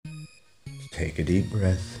Take a deep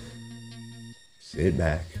breath, sit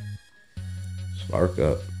back, spark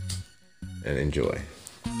up, and enjoy.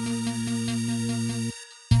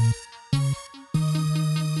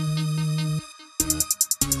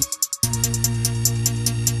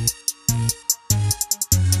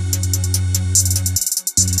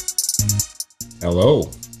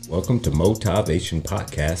 Hello, welcome to Motivation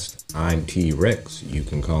Podcast. I'm T-Rex. You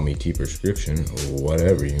can call me T-Prescription or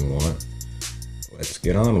whatever you want. Let's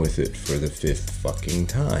get on with it for the fifth fucking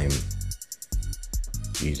time.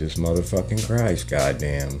 Jesus motherfucking Christ,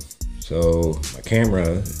 goddamn. So, my camera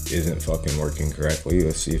isn't fucking working correctly.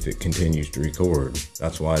 Let's see if it continues to record.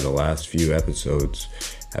 That's why the last few episodes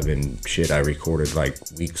have been shit I recorded like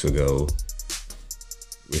weeks ago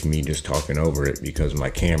with me just talking over it because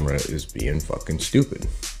my camera is being fucking stupid,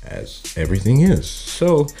 as everything is.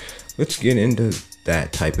 So, let's get into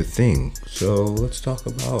that type of thing. So let's talk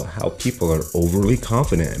about how people are overly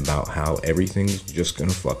confident about how everything's just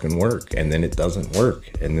gonna fucking work, and then it doesn't work,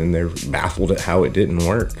 and then they're baffled at how it didn't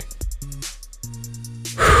work.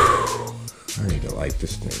 I need to light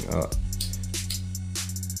this thing up.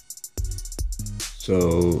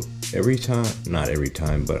 So not every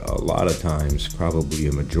time, but a lot of times, probably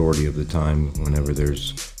a majority of the time, whenever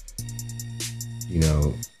there's,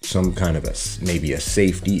 some kind of maybe a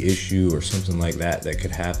safety issue or something like that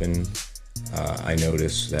could happen, I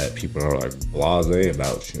notice that people are like blasé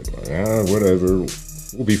about shit, like, whatever,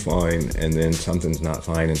 we'll be fine, and then something's not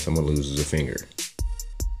fine and someone loses a finger.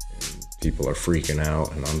 And people are freaking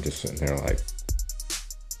out, and I'm just sitting there like,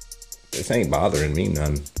 this ain't bothering me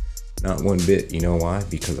none. Not one bit. You know why?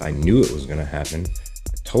 Because I knew it was going to happen.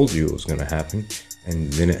 I told you it was going to happen,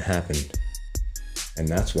 and then it happened. And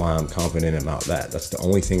that's why I'm confident about that. That's the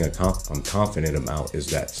only thing I'm confident about, is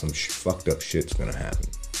that some fucked up shit's gonna happen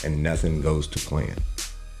and nothing goes to plan.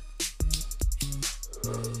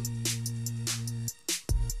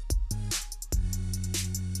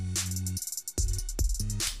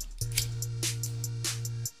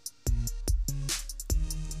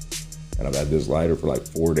 And I've had this lighter for like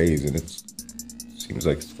 4 days and it seems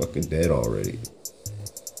like it's fucking dead already.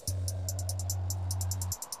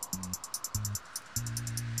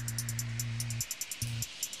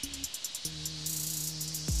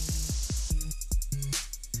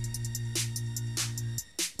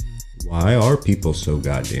 Why are people so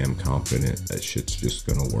goddamn confident that shit's just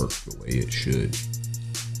gonna work the way it should?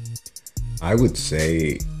 I would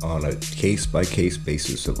say on a case-by-case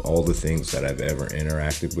basis of all the things that I've ever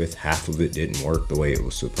interacted with, half of it didn't work the way it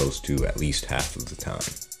was supposed to, at least half of the time.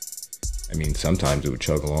 I mean, sometimes it would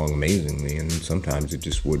chug along amazingly, and sometimes it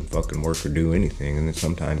just wouldn't fucking work or do anything, and then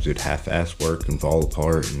sometimes it'd half-ass work and fall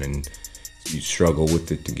apart, and then you'd struggle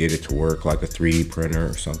with it to get it to work like a 3D printer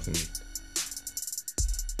or something.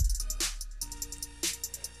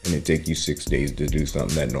 And it'd take you 6 days to do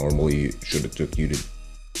something that normally should have took you to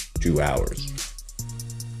 2 hours.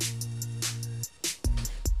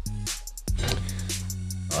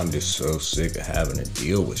 I'm just so sick of having to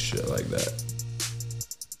deal with shit like that.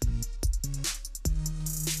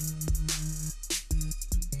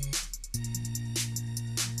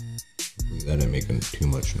 That ain't making too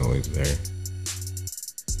much noise there.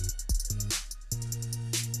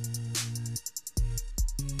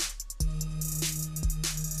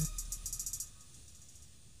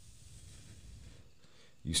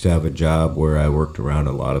 Used to have a job where I worked around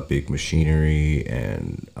a lot of big machinery,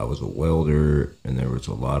 and I was a welder, and there was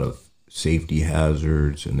a lot of safety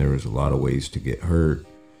hazards, and there was a lot of ways to get hurt,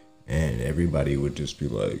 and everybody would just be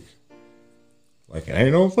like, it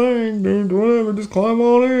ain't no thing, dude, whatever, just climb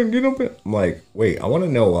on in, get up in. I'm like, wait, I want to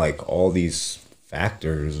know like all these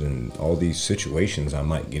factors and all these situations I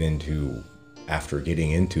might get into after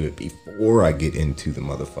getting into it before I get into the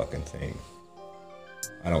motherfucking thing.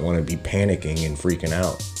 I don't want to be panicking and freaking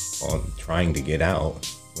out on trying to get out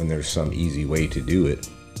when there's some easy way to do it.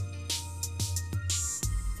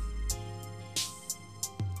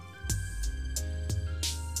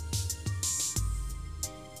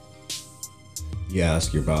 You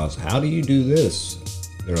ask your boss, how do you do this?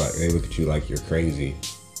 They look at you like you're crazy.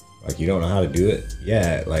 Like, you don't know how to do it?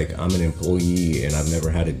 Yeah, like, I'm an employee and I've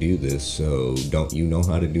never had to do this, so don't you know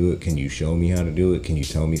how to do it? Can you show me how to do it? Can you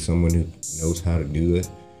tell me someone who knows how to do it?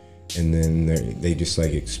 And then they just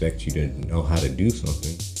like expect you to know how to do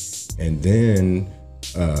something. And then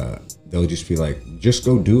they'll just be like, just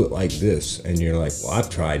go do it like this. And you're like, well,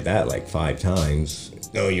 I've tried that like 5 times.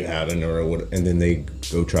 No, you haven't, or what? And then they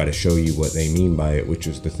go try to show you what they mean by it, which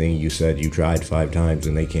is the thing you said you tried 5 times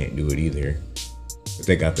and they can't do it either. But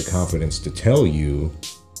they got the confidence to tell you,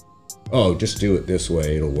 oh, just do it this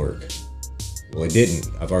way, it'll work. Well, it didn't.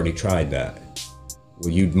 I've already tried that. Well,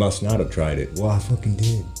 you must not have tried it. Well, I fucking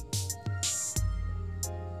did.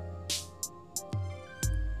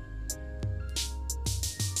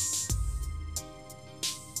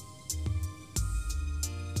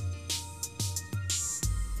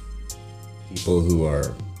 People who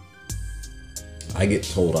are, I get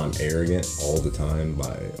told I'm arrogant all the time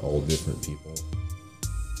by all different people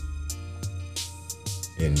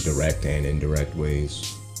in direct and indirect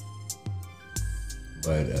ways,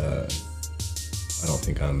 but I don't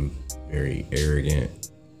think I'm very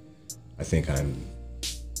arrogant. I think I'm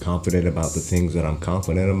confident about the things that I'm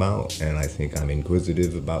confident about, and I think I'm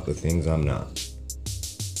inquisitive about the things I'm not.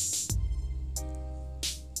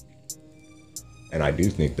 And I do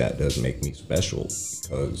think that does make me special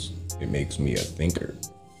because it makes me a thinker.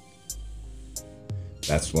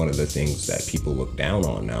 That's one of the things that people look down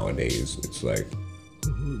on nowadays. It's like, oh,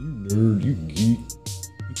 you nerd, you geek,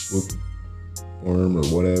 you bookworm or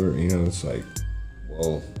whatever. You know, it's like,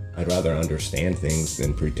 well, I'd rather understand things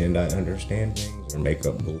than pretend I understand things or make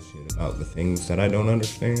up bullshit about the things that I don't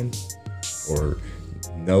understand, or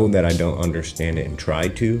know that I don't understand it and try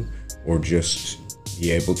to, or just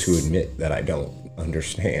be able to admit that I don't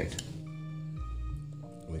understand,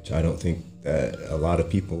 which I don't think that a lot of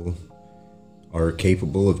people are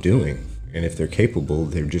capable of doing. And if they're capable,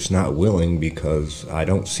 they're just not willing, because I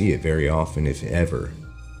don't see it very often, if ever.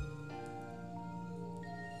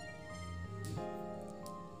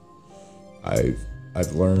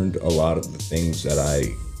 I've learned a lot of the things that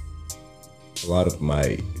a lot of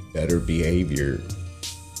my better behavior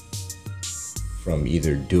from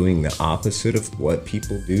either doing the opposite of what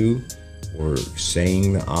people do or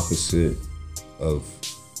saying the opposite of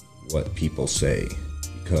what people say,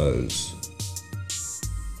 because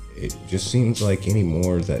it just seems like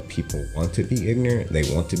anymore that people want to be ignorant, they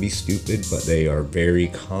want to be stupid, but they are very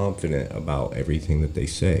confident about everything that they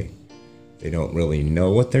say. They don't really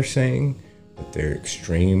know what they're saying, but they're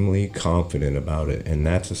extremely confident about it, and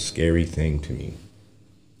that's a scary thing to me.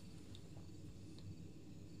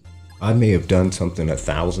 I may have done something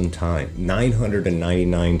 1,000 times,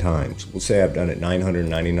 999 times. We'll say I've done it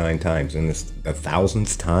 999 times, and this the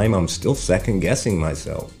 1,000th time, I'm still second guessing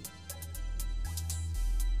myself.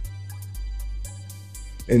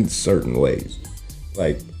 In certain ways.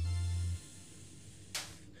 Like,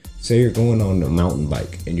 say you're going on a mountain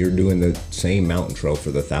bike and you're doing the same mountain trail for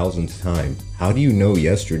the 1,000th time. How do you know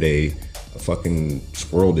yesterday a fucking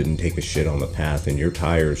squirrel didn't take a shit on the path and your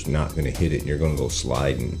tire's not gonna hit it and you're gonna go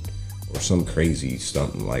sliding? Or some crazy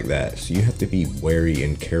something like that. So you have to be wary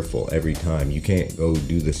and careful every time. You can't go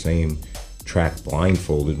do the same track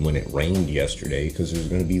blindfolded when it rained yesterday, because there's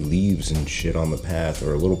going to be leaves and shit on the path,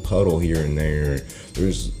 or a little puddle here and there.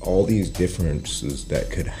 There's all these differences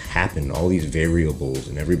that could happen, all these variables,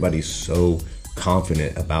 and everybody's so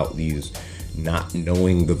confident about these, not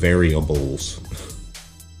knowing the variables.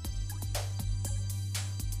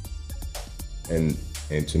 and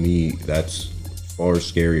to me, that's far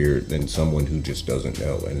scarier than someone who just doesn't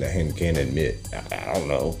know and can't admit, I don't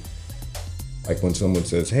know. Like when someone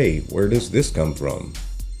says, hey, where does this come from?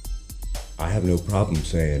 I have no problem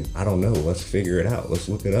saying, I don't know, let's figure it out, let's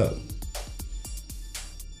look it up.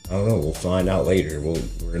 I don't know, we'll find out later.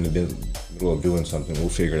 We're in the middle of doing something, we'll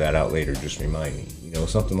figure that out later, just remind me. You know,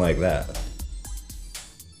 something like that.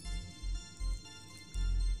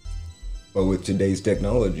 But with today's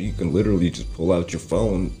technology, you can literally just pull out your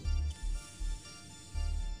phone,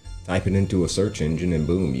 type it into a search engine, and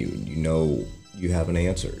boom, you know you have an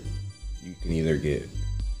answer. You can either get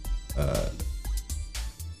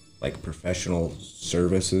like professional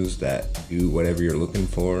services that do whatever you're looking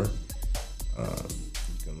for.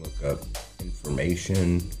 You can look up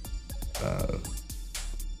information,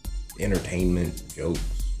 entertainment,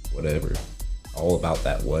 jokes, whatever, all about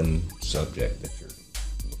that one subject that you're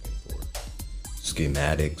looking for.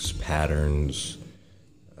 Schematics, patterns,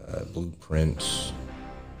 blueprints.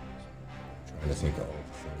 Trying to think of all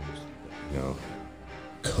the things, you know,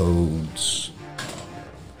 codes.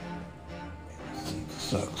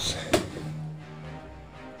 Sucks.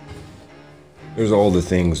 There's all the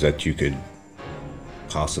things that you could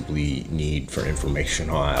possibly need for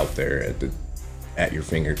information out there at your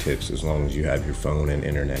fingertips, as long as you have your phone and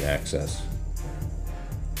internet access.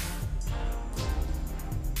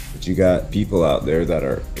 But you got people out there that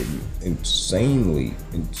are insanely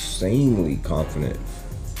confident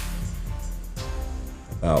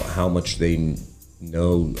about how much they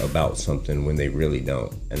know about something when they really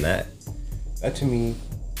don't. And that to me,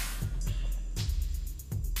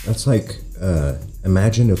 that's like,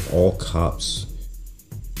 imagine if all cops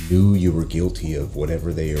knew you were guilty of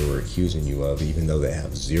whatever they were accusing you of, even though they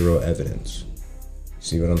have zero evidence.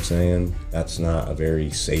 See what I'm saying? That's not a very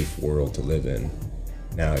safe world to live in.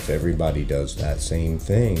 Now, if everybody does that same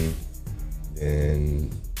thing,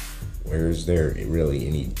 then where is there really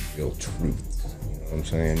any real truth? You know what I'm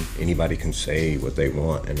saying? Anybody can say what they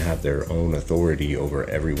want and have their own authority over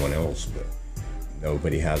everyone else, but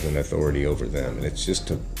nobody has an authority over them. And it's just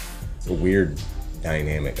a weird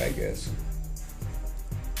dynamic, I guess.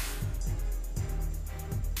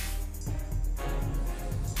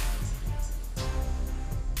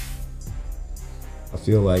 I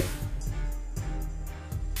feel like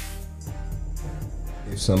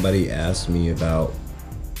if somebody asked me about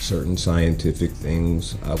certain scientific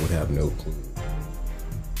things, I would have no clue.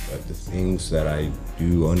 But the things that I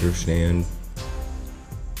do understand,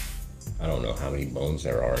 I don't know how many bones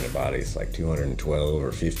there are in the body. It's like 212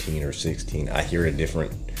 or 15 or 16. I hear a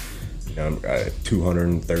different number,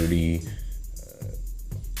 230.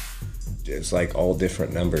 It's like all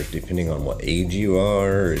different numbers depending on what age you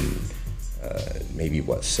are and maybe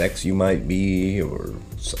what sex you might be, or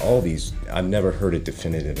all these. I've never heard a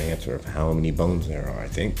definitive answer of how many bones there are. I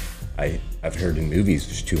think I've heard in movies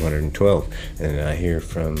there's 212, and then I hear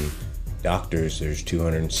from doctors there's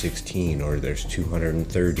 216, or there's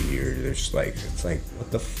 230, or there's like, it's like,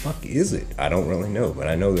 what the fuck is it? I don't really know, but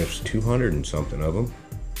I know there's 200 and something of them.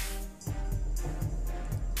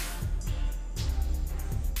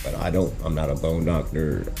 But I'm not a bone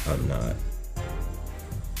doctor.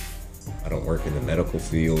 I don't work in the medical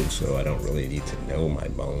field, so I don't really need to know my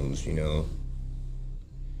bones, you know?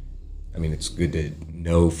 I mean, it's good to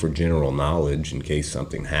know for general knowledge in case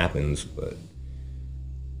something happens, but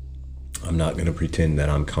I'm not going to pretend that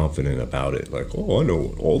I'm confident about it. Like, oh, I know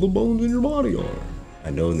what all the bones in your body are. I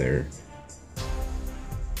know their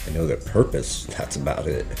purpose. That's about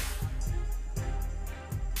it.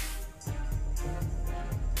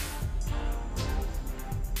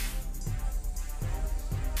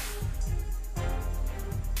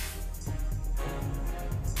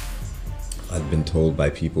 I've been told by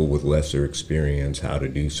people with lesser experience how to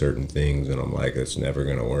do certain things, and I'm like, it's never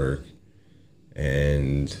gonna work.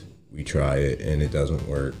 And we try it, and it doesn't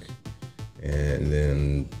work. And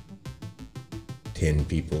then 10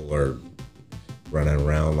 people are running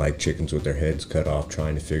around like chickens with their heads cut off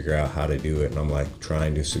trying to figure out how to do it. And I'm like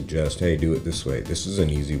trying to suggest, hey, do it this way. This is an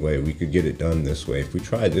easy way. We could get it done this way. If we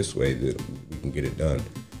try this way, we can get it done.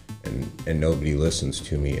 And nobody listens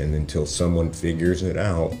to me. And until someone figures it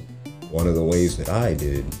out, one of the ways that I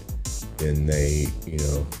did, then they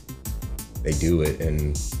do it,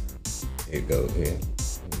 and it goes, it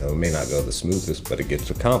may not go the smoothest, but it gets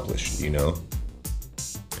accomplished,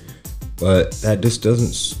 But that just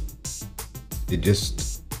doesn't,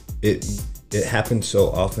 it happened so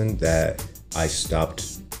often that I stopped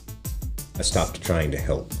trying to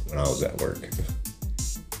help when I was at work.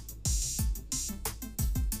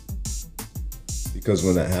 Because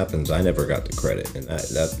when that happens, I never got the credit, and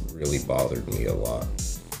that really bothered me a lot.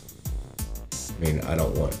 I mean, I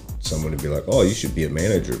don't want someone to be like, oh, you should be a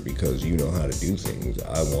manager because you know how to do things.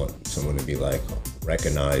 I want someone to be like,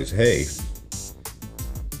 recognize, hey,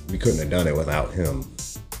 we couldn't have done it without him,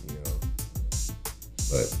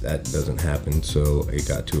 But that doesn't happen, so it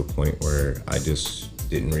got to a point where I just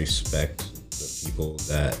didn't respect the people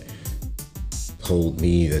that told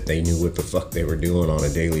me that they knew what the fuck they were doing on a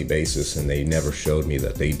daily basis, and they never showed me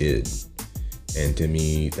that they did. And to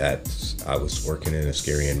me, I was working in a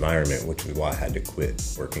scary environment, which is why I had to quit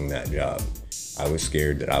working that job. I was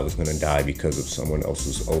scared that I was going to die because of someone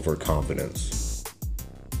else's overconfidence.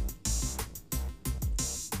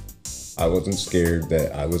 I wasn't scared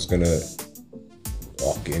that I was going to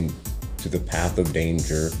walk into the path of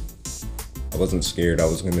danger. I wasn't scared I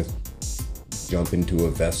was going to jump into a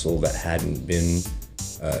vessel that hadn't been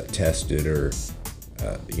tested or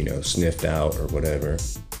sniffed out or whatever.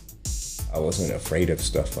 I wasn't afraid of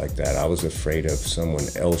stuff like that. I was afraid of someone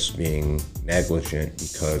else being negligent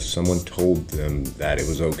because someone told them that it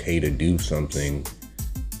was okay to do something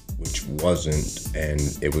which wasn't, and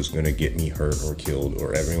it was going to get me hurt or killed,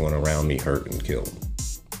 or everyone around me hurt and killed.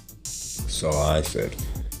 So I said,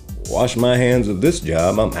 wash my hands of this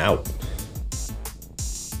job, I'm out.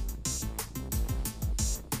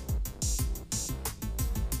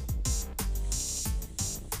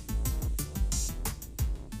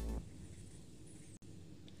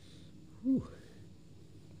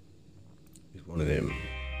 It's one of them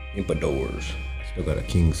impadors. Still got a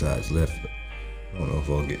king size left, but I don't know if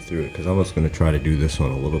I'll get through it because I was going to try to do this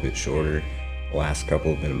one a little bit shorter. The last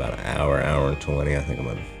couple have been about an hour and 20. I think I'm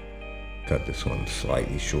going to cut this one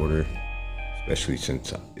slightly shorter, especially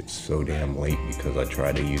since it's so damn late because I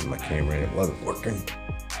tried to use my camera and it wasn't working.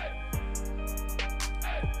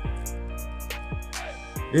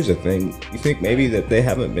 Here's the thing. You think maybe that they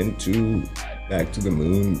haven't been back to the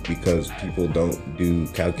moon because people don't do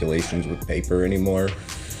calculations with paper anymore?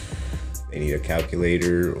 They need a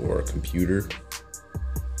calculator or a computer.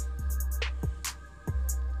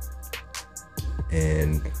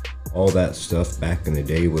 And all that stuff back in the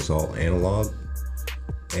day was all analog.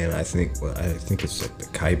 And I think it's like the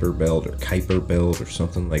Kuiper belt or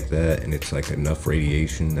something like that. And it's like enough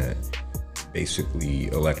radiation that basically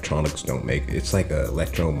electronics don't make it. It's like an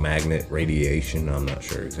electromagnet radiation. I'm not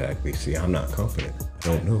sure exactly. See, I'm not confident. I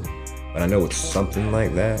don't know. But I know it's something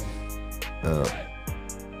like that. But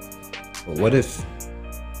what if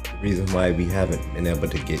the reason why we haven't been able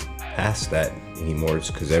to get past that anymore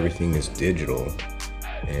is because everything is digital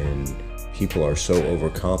and people are so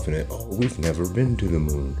overconfident? Oh, we've never been to the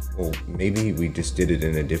moon. Well, maybe we just did it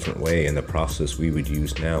in a different way, and the process we would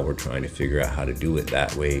use now, we're trying to figure out how to do it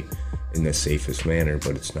that way in the safest manner,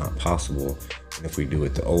 but it's not possible. And if we do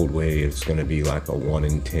it the old way, it's going to be like a 1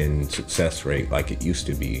 in 10 success rate like it used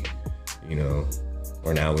to be, you know,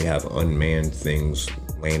 or now we have unmanned things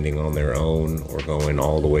landing on their own or going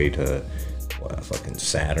all the way to fucking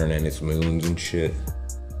Saturn and its moons and shit.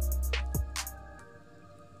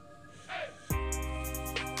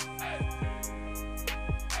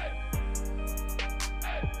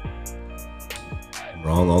 I'm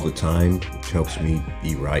wrong all the time, which helps me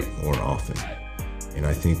be right more often. And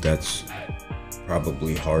I think that's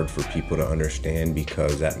probably hard for people to understand,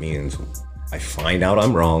 because that means I find out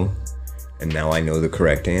I'm wrong and now I know the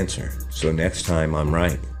correct answer. So next time I'm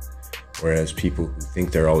right. Whereas people who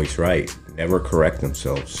think they're always right never correct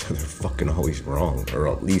themselves, so they're fucking always wrong, or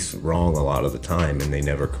at least wrong a lot of the time, and they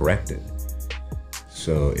never correct it.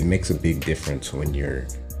 So it makes a big difference when you're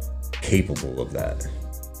capable of that.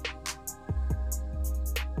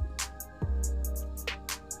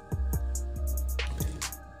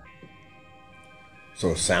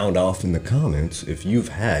 So sound off in the comments if you've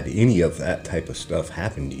had any of that type of stuff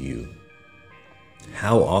happen to you.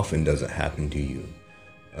 How often does it happen to you?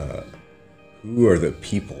 Who are the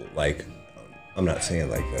people? Like, I'm not saying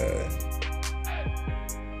like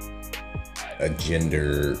a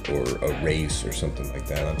gender or a race or something like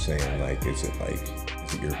that. I'm saying like, is it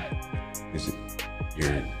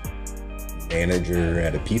your manager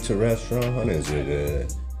at a pizza restaurant? Is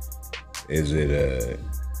it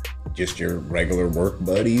just your regular work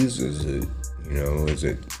buddies? Is it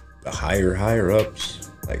the higher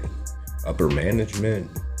ups, like upper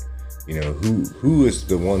management? You know, who is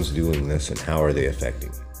the ones doing this, and how are they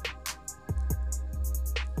affecting you?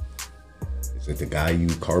 Is it the guy you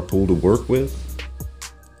carpool to work with?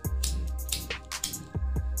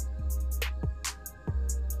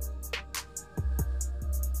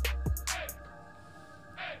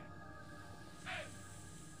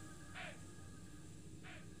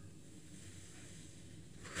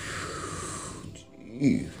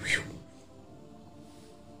 Jeez.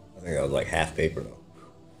 I think that was like half paper though.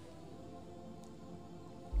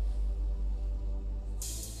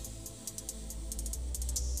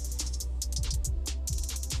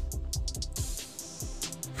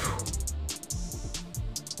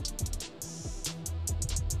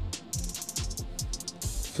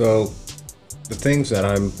 So the things that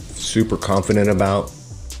I'm super confident about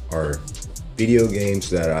are video games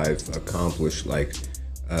that I've accomplished, like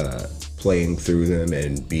playing through them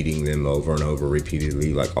and beating them over and over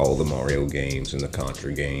repeatedly, like all the Mario games and the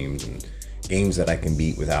Contra games, and games that I can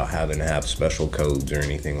beat without having to have special codes or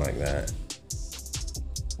anything like that.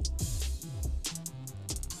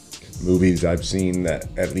 Movies I've seen that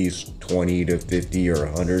at least 20 to 50 or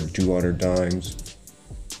 100, 200 times.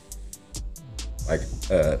 Like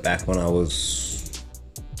back when I was,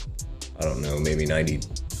 I don't know, maybe 90,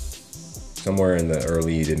 somewhere in the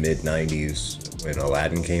early to mid 90s when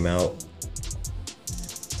Aladdin came out.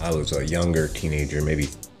 I was a younger teenager, maybe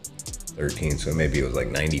 13, so maybe it was like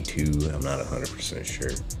 92, I'm not 100%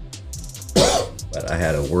 sure. But I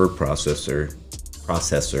had a word processor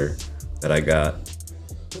that I got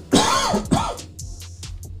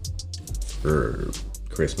for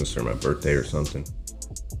Christmas or my birthday or something.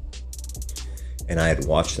 And I had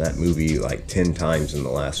watched that movie like 10 times in the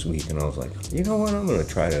last week, and I was like, you know what, I'm gonna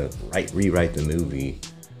try to rewrite the movie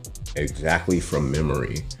exactly from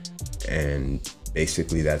memory. And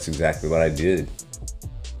basically that's exactly what I did.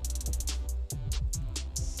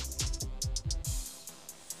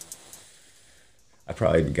 I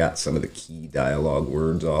probably got some of the key dialogue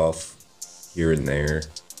words off here and there.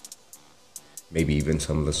 Maybe even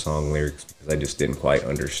some of the song lyrics, because I just didn't quite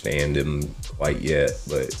understand them quite yet,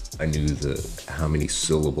 but I knew how many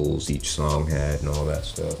syllables each song had and all that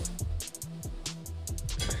stuff.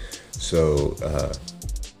 So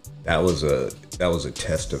that was that was a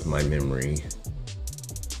test of my memory.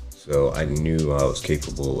 So I knew I was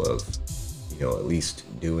capable of, at least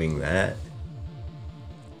doing that.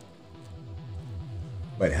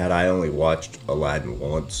 But had I only watched Aladdin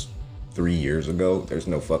once 3 years ago, there's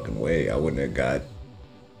no fucking way I wouldn't have got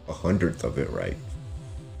 100th of it right.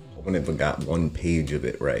 I wouldn't have got 1 page of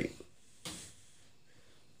it right.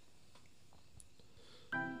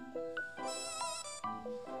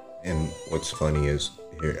 And what's funny is,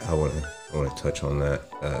 here, I want to touch on that.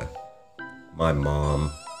 My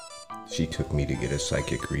mom, she took me to get a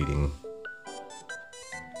psychic reading.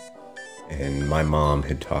 And my mom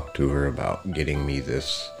had talked to her about getting me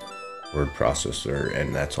this word processor,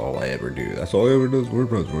 and that's all I ever do. That's all I ever does. Word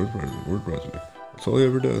processor. That's all he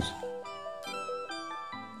ever does.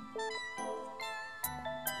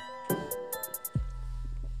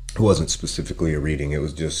 It wasn't specifically a reading. It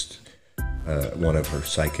was just one of her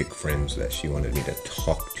psychic friends that she wanted me to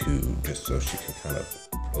talk to, just so she could kind of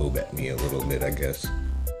probe at me a little bit, I guess.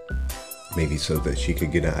 Maybe so that she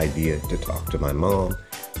could get an idea to talk to my mom,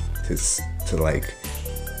 to like,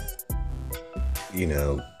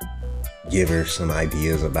 give her some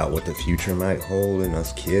ideas about what the future might hold in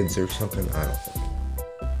us kids or something. I don't know.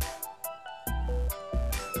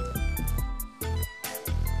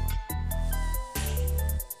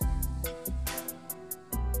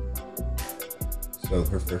 So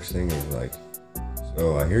her first thing is like,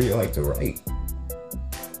 so I hear you like to write.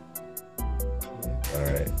 Yeah, all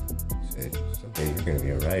right. She said, someday you're gonna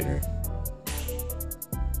be a writer.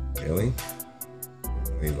 Really? I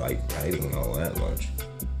don't really like writing all that much.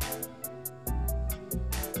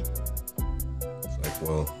 It's like,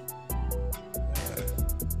 well,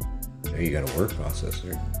 there you got a word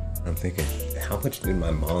processor. I'm thinking, how much did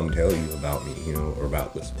my mom tell you about me, or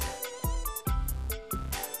about this?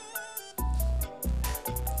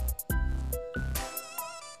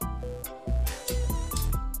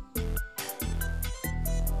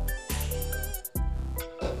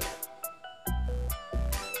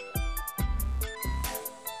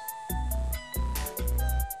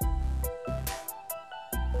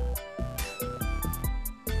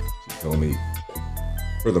 Told me,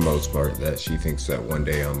 for the most part, that she thinks that one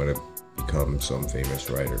day I'm gonna become some famous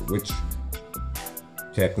writer, which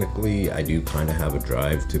technically I do kind of have a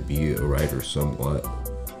drive to be a writer somewhat,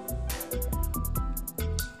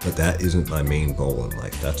 but that isn't my main goal in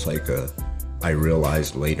life. That's like I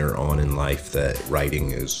realized later on in life that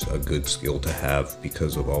writing is a good skill to have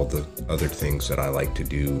because of all the other things that I like to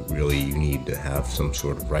do. Really, you need to have some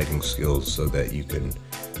sort of writing skills so that you can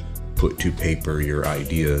put to paper your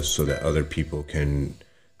ideas so that other people can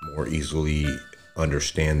more easily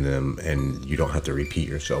understand them and you don't have to repeat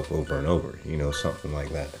yourself over and over, something like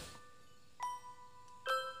that.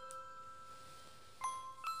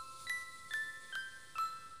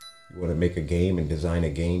 You want to make a game and design a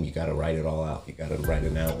game, you got to write it all out. You got to write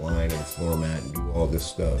an outline and format and do all this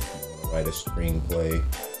stuff. You want to write a screenplay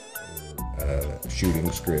or a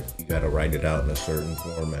shooting script, you got to write it out in a certain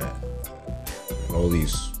format. All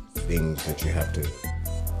these things that you have to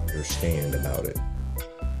understand about it.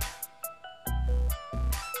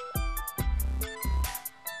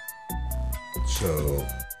 So,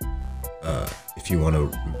 if you want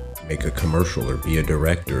to make a commercial or be a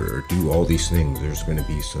director or do all these things, there's going to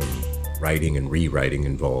be some writing and rewriting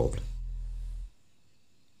involved.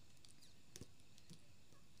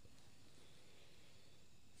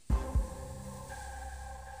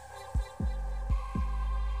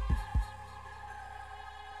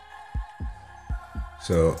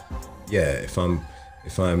 So, yeah, if I'm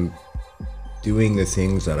doing the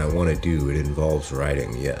things that I want to do, it involves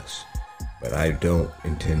writing, yes. But I don't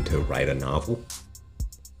intend to write a novel.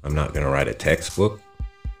 I'm not going to write a textbook.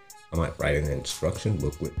 I might write an instruction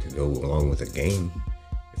booklet to go along with a game.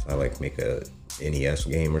 If I make a NES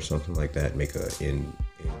game or something like that, make a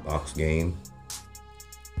in-box game.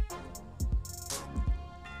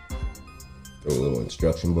 Throw a little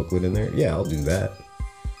instruction booklet in there. Yeah, I'll do that.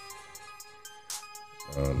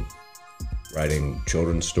 Writing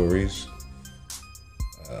children's stories,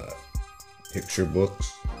 picture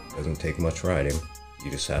books, doesn't take much writing.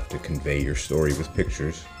 You just have to convey your story with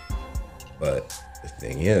pictures. But the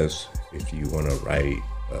thing is, if you want to write,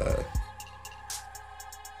 I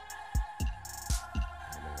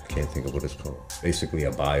can't think of what it's called. Basically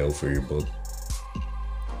a bio for your book.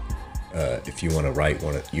 If you want to write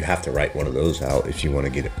you have to write one of those out if you want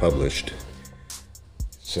to get it published.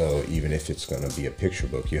 So even if it's going to be a picture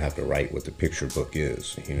book, you have to write what the picture book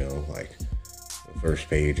is, like the first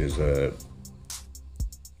page is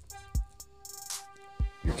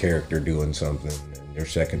your character doing something, and your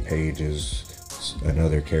second page is is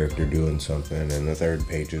another character doing something, and the third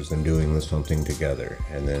page is them doing something together,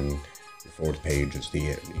 and then the fourth page is the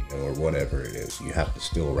end, or whatever it is. You have to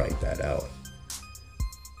still write that out.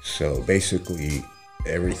 So basically,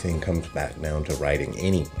 everything comes back down to writing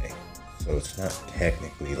anyway. So it's not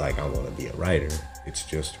technically like I want to be a writer. It's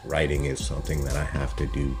just writing is something that I have to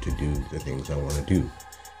do the things I want to do.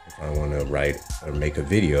 If I want to write or make a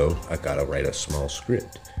video, I gotta write a small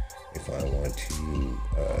script. If I want to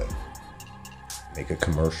make a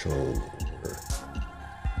commercial or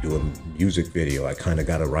do a music video, I kind of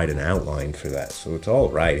gotta write an outline for that. So it's all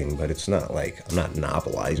writing, but it's not like I'm not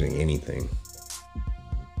novelizing anything.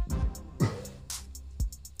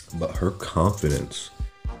 But her confidence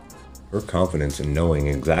in knowing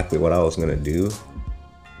exactly what I was gonna do,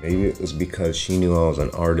 maybe it was because she knew I was an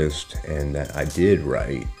artist and that I did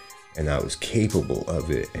write and I was capable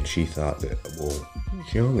of it, and she thought that, well,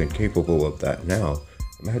 he's young and capable of that now.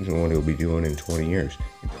 Imagine what he'll be doing in 20 years.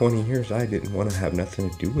 In 20 years, I didn't want to have nothing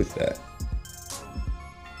to do with that.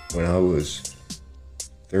 When I was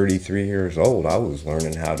 33 years old, I was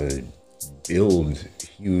learning how to build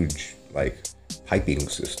huge, like, piping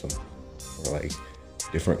system, or like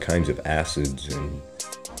different kinds of acids and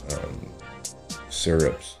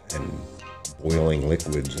syrups and boiling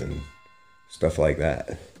liquids and stuff like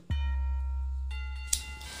that.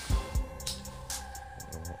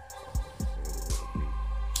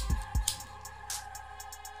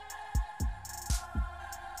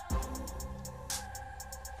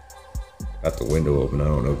 Got the window open. I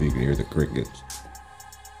don't know if you can hear the crickets.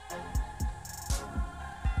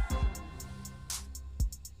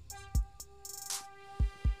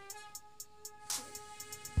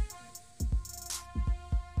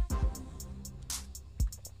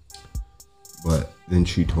 But then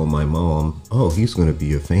she told my mom, oh, he's going to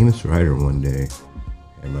be a famous writer one day.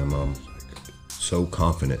 And my mom was like so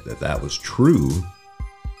confident that that was true.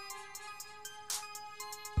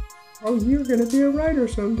 Oh, you're going to be a writer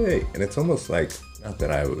someday. And it's almost like, not that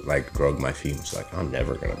I would like drug my feet. It's like, I'm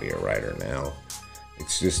never going to be a writer now.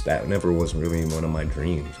 It's just that never was really one of my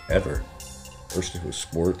dreams, ever. First it was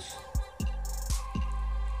sports.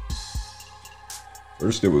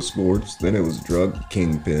 Then it was drug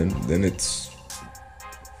kingpin. Then it's...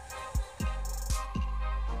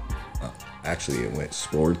 actually, it went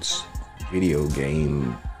sports, video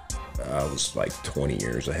game. I was like 20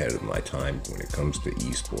 years ahead of my time when it comes to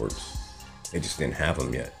esports. They just didn't have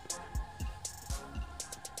them yet.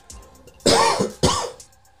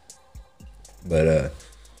 But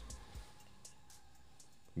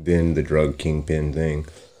then the drug kingpin thing.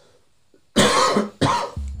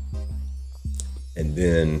 And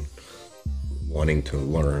then wanting to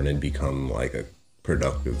learn and become like a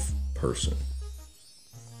productive person.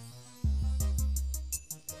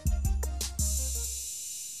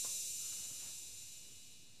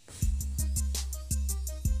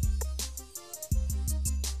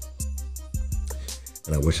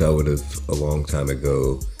 And I wish I would have a long time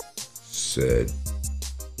ago said,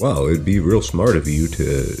 wow, it'd be real smart of you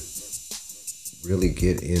to really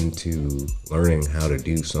get into learning how to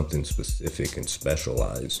do something specific and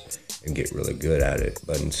specialized and get really good at it.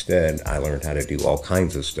 But instead, I learned how to do all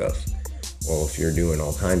kinds of stuff. Well, if you're doing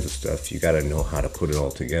all kinds of stuff, you got to know how to put it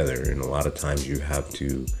all together. And a lot of times you have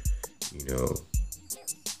to,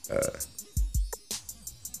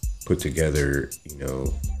 put together,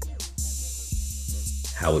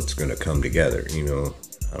 how it's going to come together,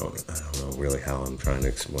 I don't know really how I'm trying to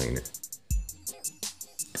explain it.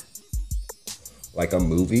 Like a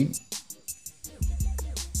movie,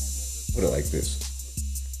 put it like this.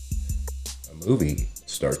 A movie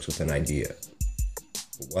starts with an idea.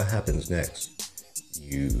 But what happens next?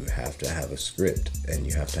 You have to have a script and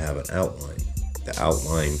you have to have an outline. The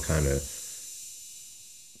outline kind of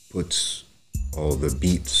puts all the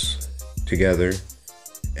beats together,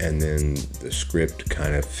 and then the script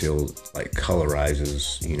kind of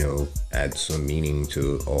colorizes, adds some meaning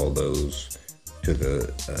to all those, to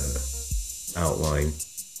the outline.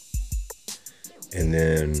 And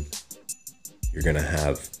then you're going to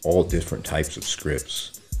have all different types of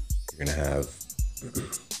scripts. You're going to have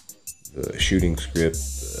the shooting script,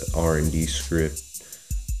 the R&D script,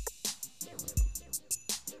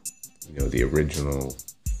 the original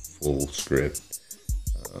full script.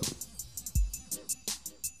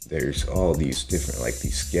 There's all these different,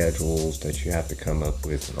 these schedules that you have to come up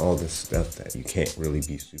with, and all this stuff that you can't really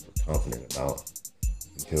be super confident about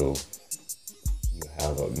until you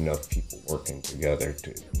have enough people working together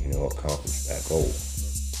to, accomplish that goal.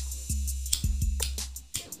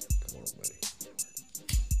 Come on, buddy.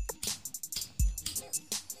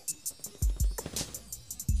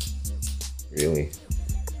 Really?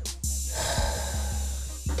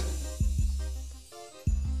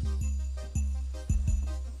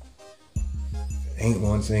 ain't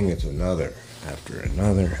one thing, it's another after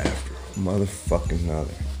another after motherfucking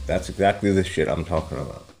another. That's exactly the shit I'm talking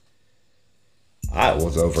about. I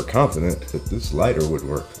was overconfident that this lighter would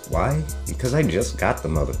work. Why? Because I just got the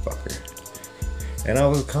motherfucker. And I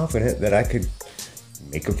was confident that I could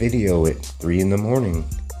make a video at 3 in the morning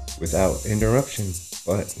without interruption.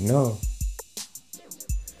 But no.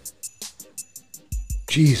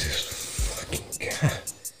 Jesus fucking God.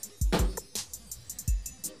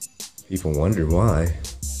 People wonder why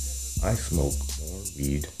I smoke more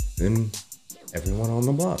weed than everyone on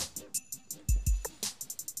the block.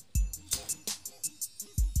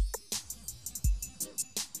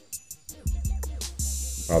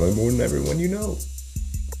 Probably more than everyone you know.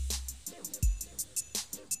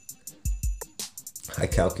 I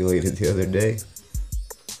calculated the other day.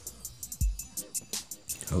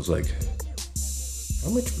 I was like,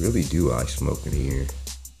 how much really do I smoke in a year?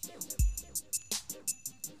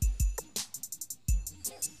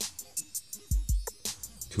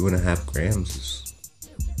 Two and a half grams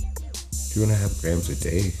a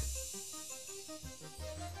day.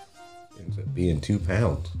 Ends up being 2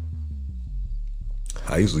 pounds.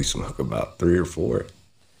 I usually smoke about 3 or 4.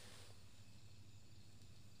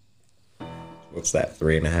 What's that,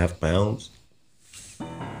 3.5 pounds?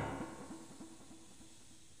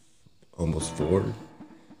 Almost 4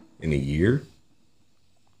 in a year?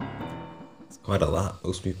 It's quite a lot.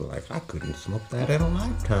 Most people are like, I couldn't smoke that in a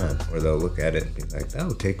lifetime. Or they'll look at it and be like, that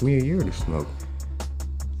would take me a year to smoke.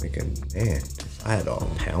 Thinking, man, if I had a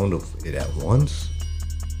pound of it at once,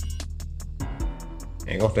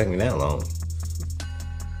 ain't gonna take me that long.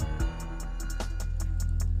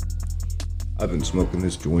 I've been smoking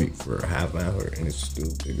this joint for a half hour and it's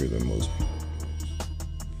still bigger than most people.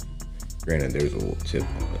 Granted, there's a little tip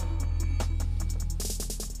on it.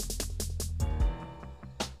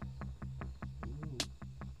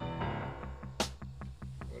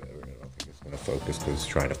 Whatever, I don't think it's gonna focus because it's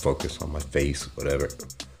trying to focus on my face, whatever.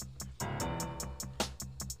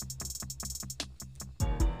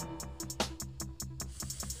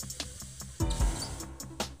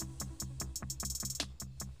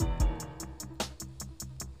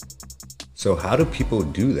 So how do people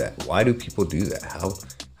do that? Why do people do that?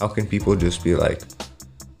 How can people just be like,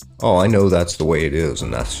 oh, I know that's the way it is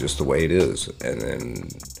and that's just the way it is, and then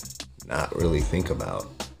not really think about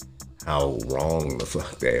how wrong the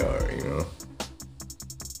fuck they are, you know?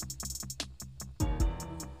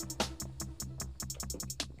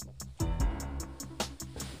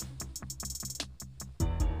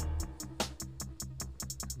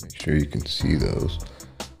 Make sure you can see those.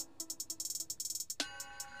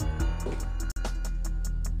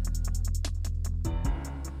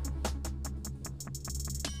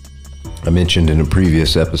 I mentioned in a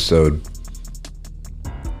previous episode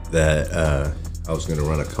that I was going to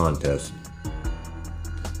run a contest.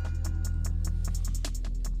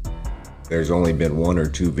 There's only been 1 or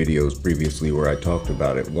 2 videos previously where I talked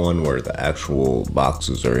about it. One where the actual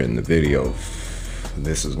boxes are in the video.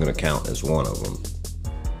 This is going to count as one of them.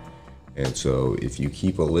 And so if you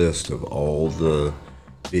keep a list of all the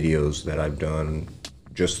videos that I've done,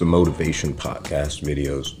 just the motivation podcast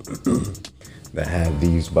videos, that have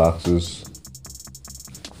these boxes,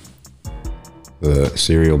 the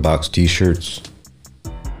cereal box t-shirts,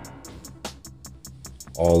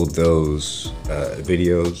 all of those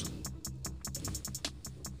videos,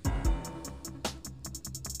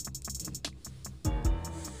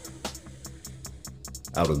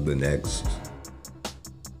 out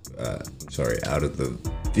of the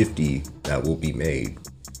 50 that will be made,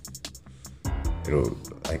 it'll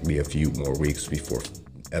like be a few more weeks before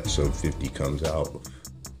episode 50 comes out.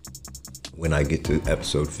 When I get to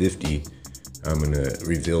episode 50, I'm going to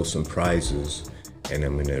reveal some prizes, and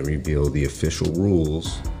I'm going to reveal the official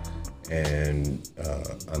rules, and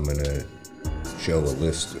I'm going to show a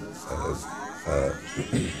list of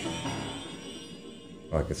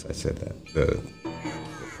I guess I said that, the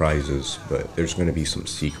prizes, but there's going to be some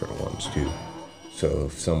secret ones too. So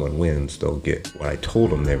if someone wins, they'll get what I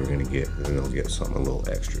told them they were going to get, and then they'll get something a little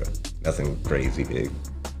extra. Nothing crazy big.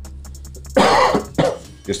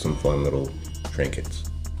 Just some fun little trinkets.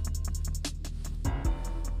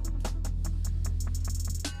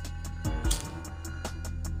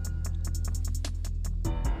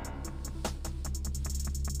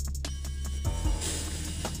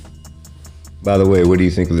 By the way, what do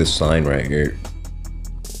you think of this sign right here?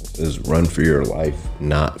 It says "Run for your life,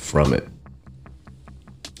 not from it."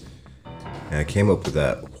 And I came up with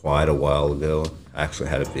that quite a while ago. I actually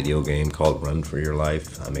had a video game called Run for Your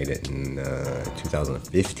Life. I made it in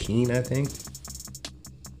 2015, I think.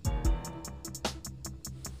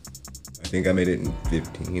 I think I made it in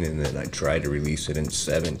 15, and then I tried to release it in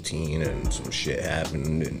 17, and some shit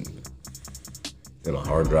happened, and then my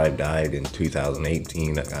hard drive died in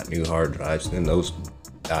 2018. I got new hard drives, then those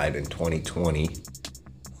died in 2020.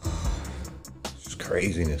 It's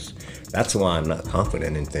craziness. That's why I'm not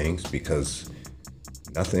confident in things, because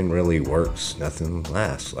nothing really works, nothing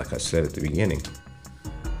lasts, like I said at the beginning.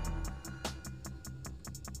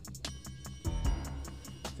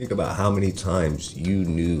 Think about how many times you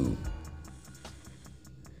knew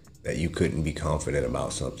that you couldn't be confident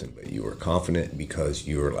about something, but you were confident because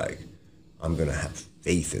you were like, I'm gonna have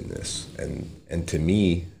faith in this. And to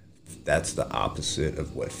me, that's the opposite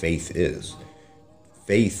of what faith is.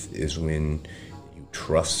 Faith is when you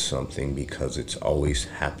trust something because it's always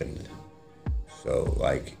happened. So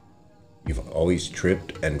like, you've always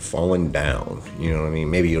tripped and fallen down. You know what I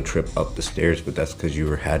mean? Maybe you'll trip up the stairs, but that's because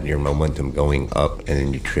you had your momentum going up, and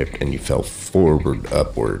then you tripped and you fell forward,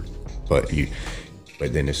 upward.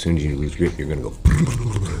 But then as soon as you lose grip, you're gonna go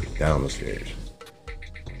down the stairs.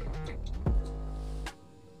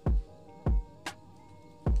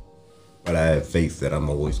 But I have faith that I'm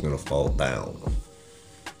always gonna fall down.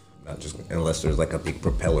 Not just unless there's like a big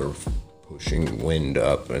propeller pushing wind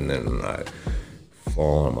up, and then I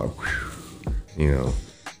fall, I'm like, you know.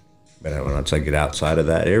 But once I get outside of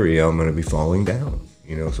that area, I'm gonna be falling down,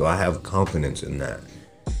 you know. So I have confidence in that.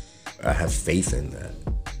 I have faith in that.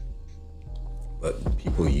 But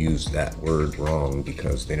people use that word wrong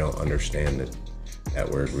because they don't understand that that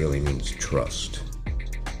word really means trust.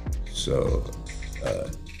 So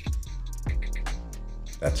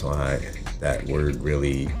that's why that word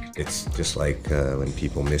really, it's just like when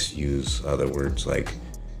people misuse other words like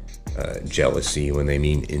jealousy when they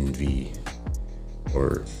mean envy,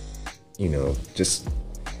 or, you know, just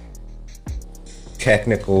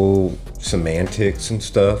technical semantics and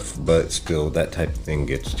stuff, but still that type of thing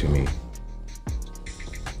gets to me.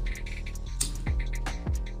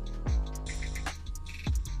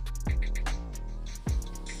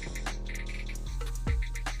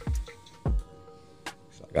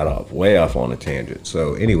 Got way off on a tangent.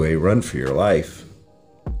 So anyway, run for your life.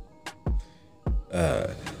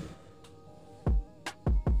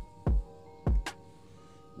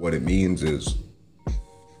 What it means is,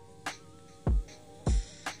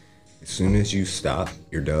 as soon as you stop,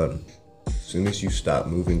 you're done. As soon as you stop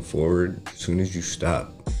moving forward, as soon as you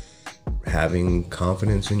stop having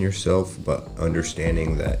confidence in yourself, but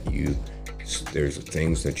understanding that there's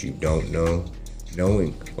things that you don't know.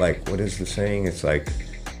 Knowing, like, what is the saying? It's like,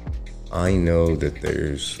 I know that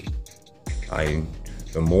the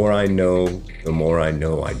more I know, the more I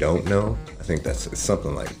know I don't know. I think it's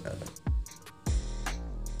something like that.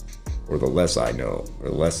 Or the less I know, or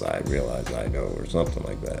the less I realize I know, or something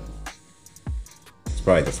like that. It's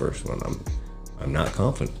probably the first one. I'm not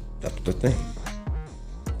confident. That's the thing.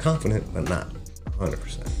 Confident, but not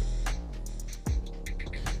 100%.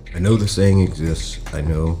 I know the saying exists. I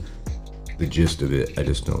know the gist of it. I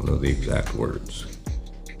just don't know the exact words.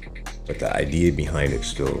 But the idea behind it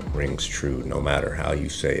still rings true, no matter how you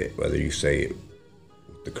say it, whether you say it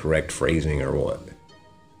with the correct phrasing or what.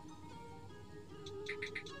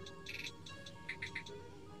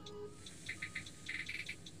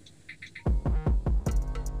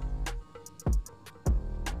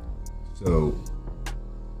 So,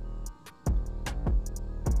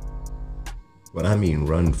 what I mean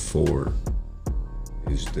run for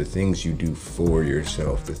is the things you do for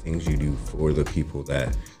yourself, the things you do for the people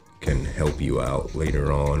that can help you out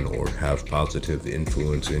later on or have positive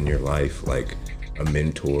influence in your life, like a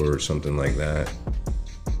mentor or something like that,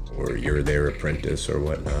 or you're their apprentice or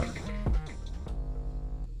whatnot.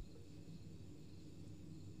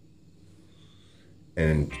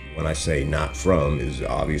 And when I say not from, is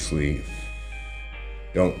obviously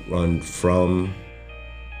don't run from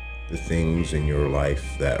the things in your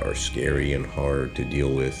life that are scary and hard to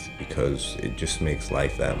deal with, because it just makes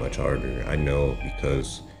life that much harder. I know,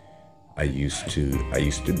 because I used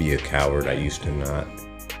to be a coward. I used to not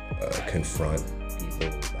confront people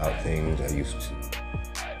about things. I used to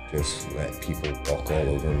just let people walk all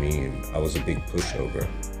over me, and I was a big pushover.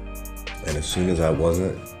 And as soon as I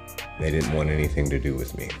wasn't, they didn't want anything to do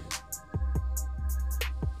with me.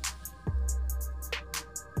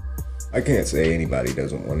 I can't say anybody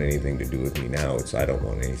doesn't want anything to do with me now. It's I don't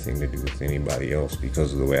want anything to do with anybody else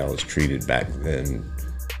because of the way I was treated back then.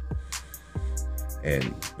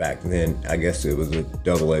 And back then, I guess it was a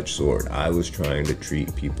double-edged sword. I was trying to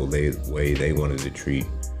treat people the way they wanted to treat.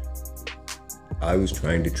 I was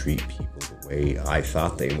trying to treat people the way I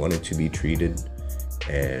thought they wanted to be treated,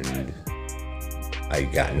 and I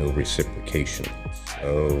got no reciprocation.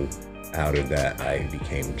 So out of that, I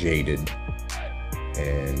became jaded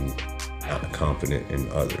and not confident in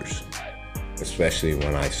others, especially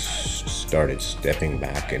when I started stepping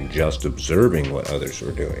back and just observing what others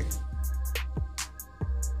were doing.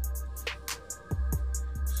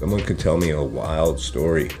 Someone could tell me a wild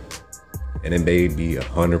story, and it may be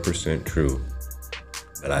 100% true,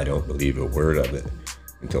 but I don't believe a word of it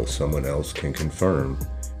until someone else can confirm,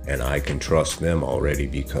 and I can trust them already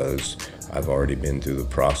because I've already been through the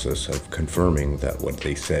process of confirming that what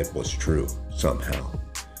they said was true somehow.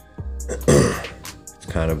 It's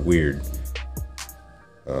kind of weird.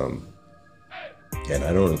 And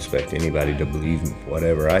I don't expect anybody to believe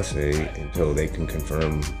whatever I say until they can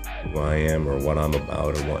confirm who I am or what I'm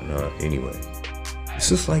about or whatnot. Anyway,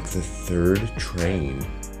 this is like the third train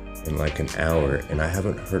in like an hour, and I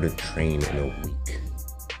haven't heard a train in a week.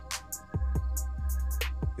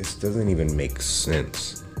 This doesn't even make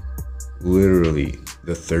sense. Literally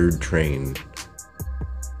the third train,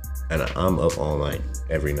 and I'm up all night,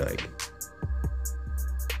 every night.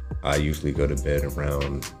 I usually go to bed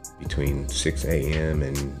around between 6 a.m.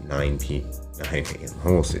 and 9 a.m. I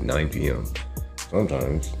almost said 9 p.m.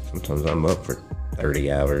 Sometimes I'm up for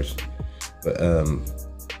 30 hours. But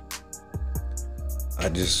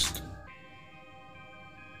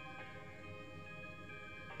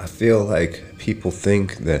I feel like people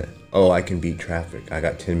think that, oh, I can beat traffic. I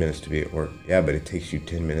got 10 minutes to be at work. Yeah, but it takes you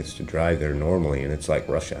 10 minutes to drive there normally, and it's like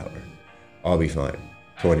rush hour. I'll be fine.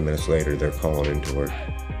 20 minutes later, they're calling into work.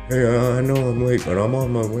 Hey, I know I'm late, but I'm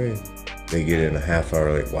on my way. They get in a half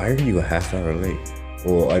hour late. Why are you a half hour late?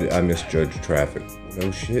 Well, I misjudged traffic.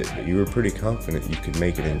 No shit, but you were pretty confident you could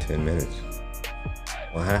make it in 10 minutes.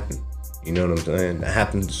 What happened? You know what I'm saying? That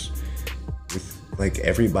happens with like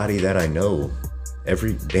everybody that I know.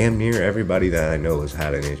 Damn near everybody that I know has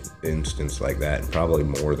had an instance like that, and probably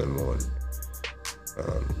more than one.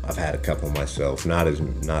 I've had a couple myself, not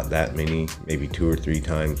that many, maybe 2 or 3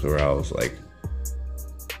 times where I was like,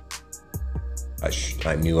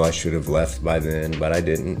 I knew I should have left by then, but I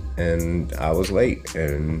didn't, and I was late,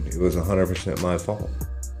 and it was 100% my fault.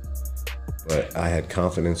 But I had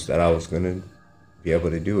confidence that I was gonna be able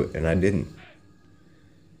to do it, and I didn't.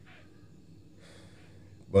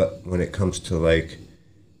 But when it comes to like,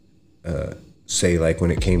 say like when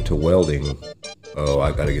it came to welding, oh,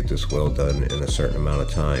 I gotta get this weld done in a certain amount of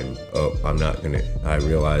time. Oh, I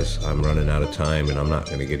realize I'm running out of time and I'm not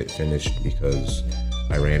gonna get it finished because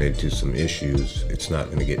I ran into some issues. It's not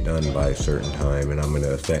gonna get done by a certain time, and I'm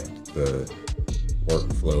gonna affect the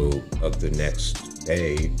workflow of the next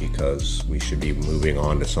day because we should be moving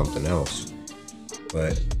on to something else.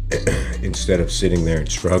 But instead of sitting there and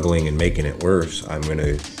struggling and making it worse, I'm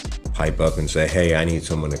gonna pipe up and say, hey, I need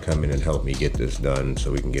someone to come in and help me get this done so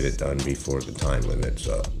we can get it done before the time limit's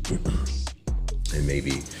up. And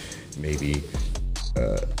maybe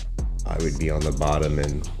I would be on the bottom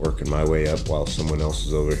and working my way up while someone else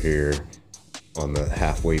is over here on the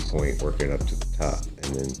halfway point working up to the top.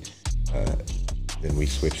 And then we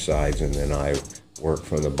switch sides, and then I work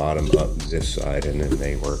from the bottom up this side, and then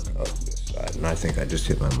they work up this side. And I think I just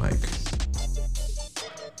hit my mic.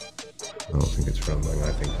 I don't think it's rumbling.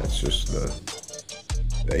 I think that's just the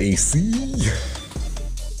AC.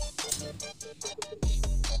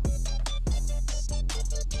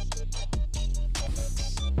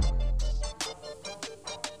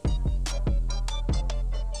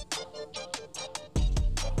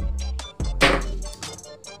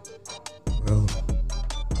 Well,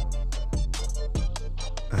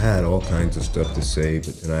 I had all kinds of stuff to say,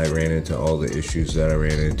 but then I ran into all the issues that I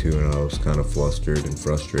ran into, and I was kind of flustered and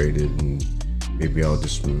frustrated, and maybe I'll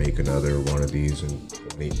just make another one of these in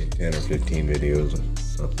 10 or 15 videos or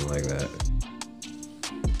something like that.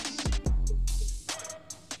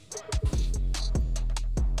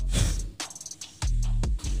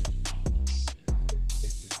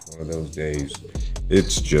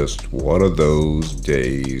 It's just one of those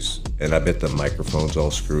days. And I bet the microphone's all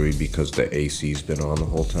screwy because the AC's been on the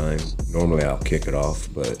whole time. Normally I'll kick it off,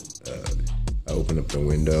 but I opened up the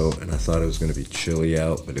window and I thought it was gonna be chilly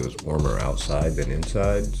out, but it was warmer outside than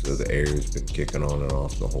inside. So the air has been kicking on and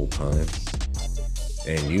off the whole time.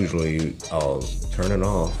 And usually I'll turn it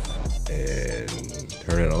off and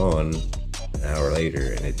turn it on an hour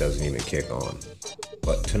later and it doesn't even kick on.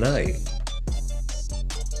 But tonight,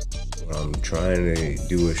 I'm trying to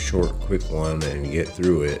do a short, quick one and get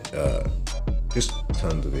through it. Just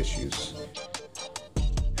tons of issues.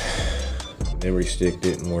 Memory stick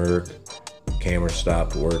didn't work. Camera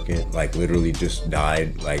stopped working. Like literally just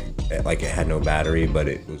died. Like it had no battery, but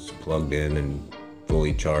it was plugged in and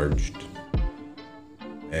fully charged.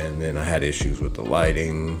 And then I had issues with the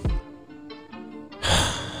lighting.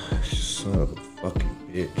 It's just son of a fucking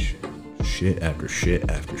bitch. Shit after shit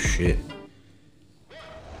after shit.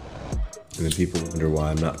 And then people wonder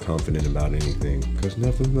why I'm not confident about anything. Because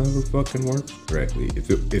nothing ever fucking works correctly.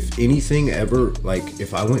 If anything ever, like,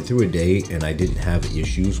 if I went through a day and I didn't have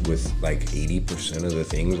issues with, like, 80% of the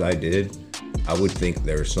things I did, I would think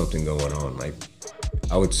there was something going on. Like,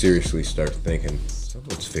 I would seriously start thinking,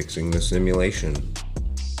 someone's fixing the simulation.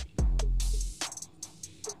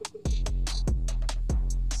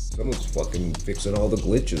 Someone's fucking fixing all the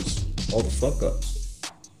glitches, all the fuck-ups.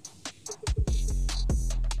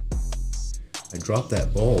 I dropped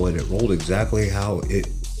that ball and it rolled exactly how it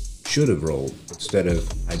should have rolled. Instead of,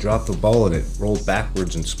 I dropped the ball and it rolled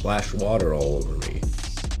backwards and splashed water all over me.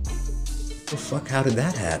 What the fuck, how did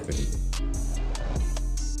that happen?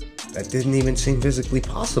 That didn't even seem physically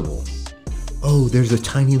possible. Oh, there's a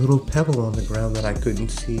tiny little pebble on the ground that I couldn't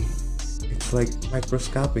see. It's like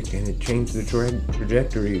microscopic and it changed the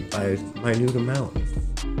trajectory by a minute amount. It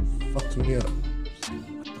fucks me up.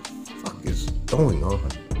 What the fuck is going on?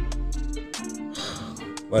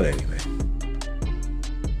 But anyway,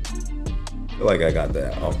 I feel like I got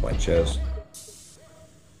that off my chest.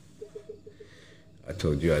 I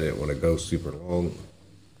told you I didn't want to go super long.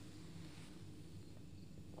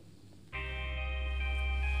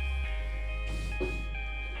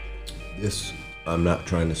 This, I'm not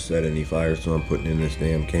trying to set any fire, so I'm putting in this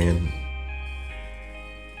damn can.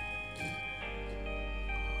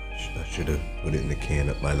 I should have put it in the can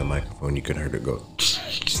up by the microphone. You could have heard it go.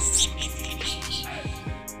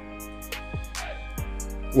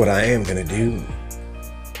 What I am gonna do,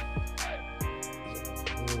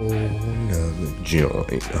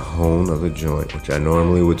 a whole nother joint, which I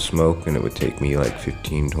normally would smoke and it would take me like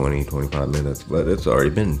 15, 20, 25 minutes, but it's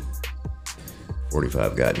already been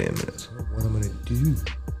 45 goddamn minutes. So what I'm gonna do,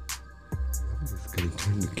 I'm just gonna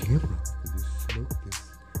turn the camera off and just smoke this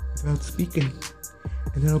without speaking.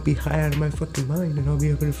 And then I'll be high out of my fucking mind and I'll be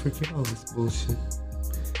able to forget all this bullshit.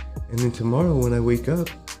 And then tomorrow when I wake up,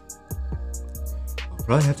 I'll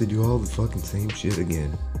probably have to do all the fucking same shit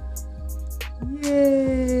again.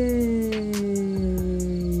 Yay!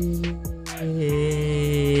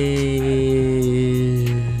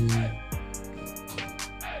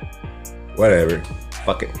 Whatever.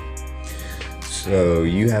 Fuck it. So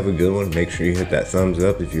you have a good one. Make sure you hit that thumbs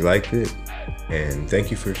up if you liked it. And thank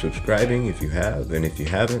you for subscribing if you have. And if you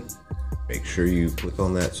haven't, make sure you click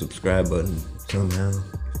on that subscribe button somehow.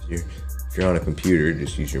 If you're on a computer,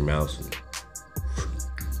 just use your mouse.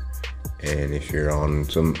 And if you're on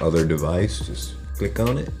some other device, just click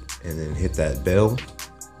on it and then hit that bell.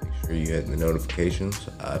 Make sure you hit the notifications.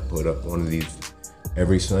 I put up one of these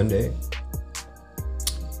every Sunday.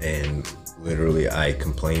 And literally I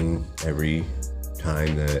complain every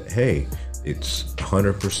time that, hey, it's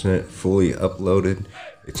 100% fully uploaded,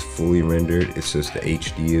 it's fully rendered, it says the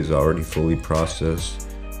HD is already fully processed.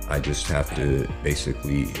 I just have to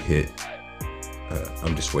basically hit,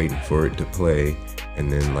 I'm just waiting for it to play,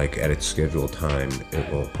 and then like at its scheduled time,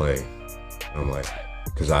 it won't play. I'm like,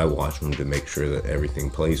 because I watch them to make sure that everything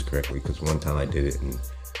plays correctly, because one time I did it and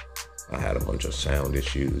I had a bunch of sound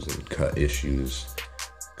issues and cut issues,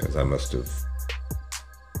 because I must have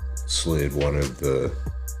slid one of the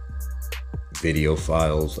video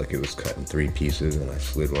files, like it was cut in 3 pieces, and I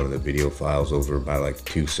slid one of the video files over by like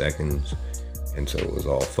 2 seconds, and so it was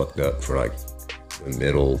all fucked up for like the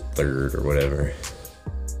middle third or whatever.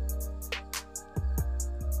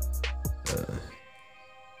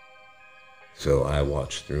 So I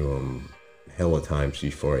watch through them hella times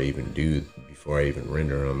before I even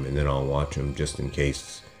render them, and then I'll watch them just in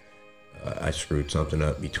case I screwed something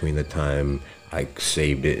up between the time I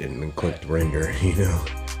saved it and then clicked render, you know.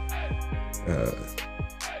 But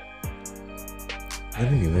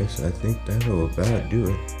anyways, I think that'll about do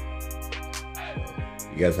it. So,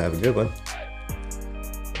 you guys have a good one.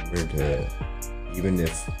 Remember to, even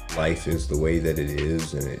if life is the way that it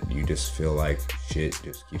is and you just feel like shit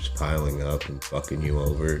just keeps piling up and fucking you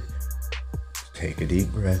over, just take a deep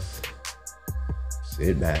breath,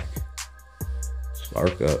 sit back,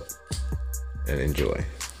 spark up, and enjoy.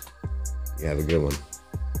 You have a good one.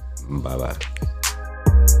 Bye-bye.